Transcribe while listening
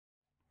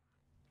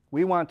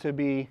We want to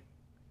be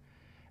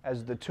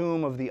as the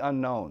tomb of the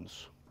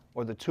unknowns,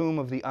 or the tomb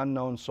of the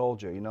unknown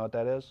soldier. You know what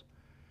that is?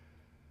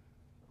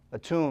 A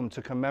tomb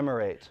to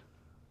commemorate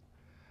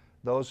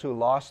those who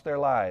lost their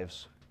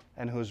lives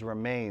and whose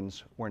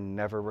remains were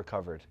never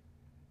recovered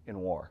in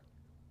war.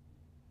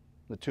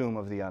 The tomb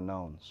of the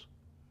unknowns.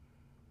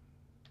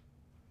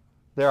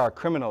 There are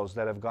criminals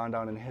that have gone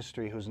down in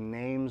history whose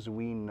names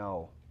we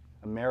know,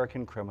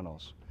 American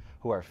criminals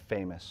who are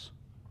famous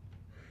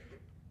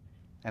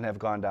and have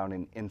gone down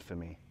in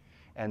infamy.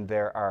 And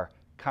there are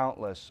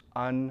countless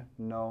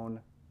unknown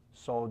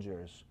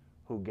soldiers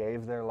who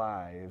gave their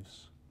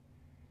lives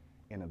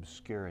in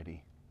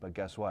obscurity. But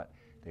guess what?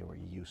 They were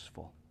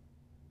useful.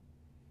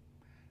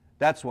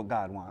 That's what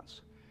God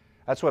wants.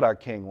 That's what our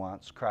King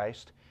wants,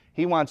 Christ.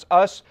 He wants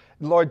us,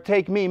 Lord,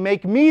 take me,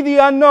 make me the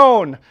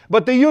unknown,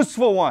 but the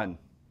useful one.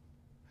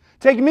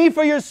 Take me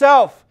for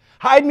yourself.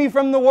 Hide me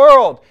from the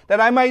world,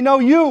 that I might know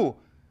you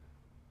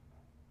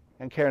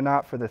and care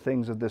not for the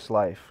things of this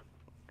life.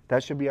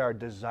 That should be our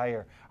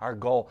desire, our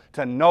goal,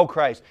 to know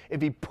Christ.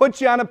 If He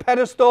puts you on a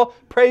pedestal,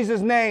 praise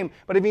His name.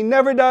 But if He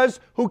never does,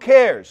 who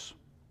cares?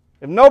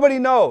 If nobody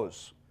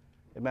knows,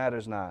 it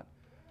matters not.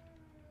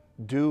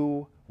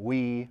 Do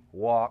we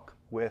walk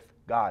with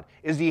God?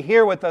 Is He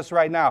here with us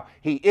right now?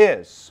 He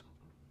is.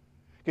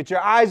 Get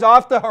your eyes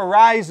off the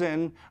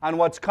horizon on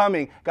what's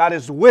coming. God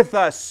is with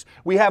us.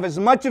 We have as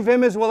much of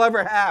Him as we'll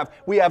ever have.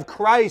 We have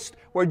Christ.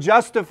 We're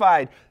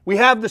justified. We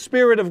have the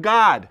Spirit of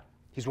God.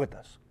 He's with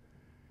us.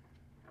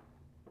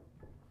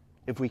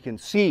 If we can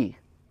see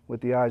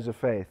with the eyes of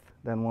faith,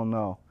 then we'll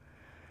know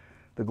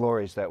the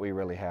glories that we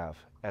really have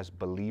as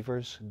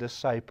believers,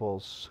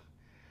 disciples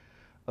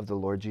of the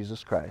Lord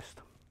Jesus Christ.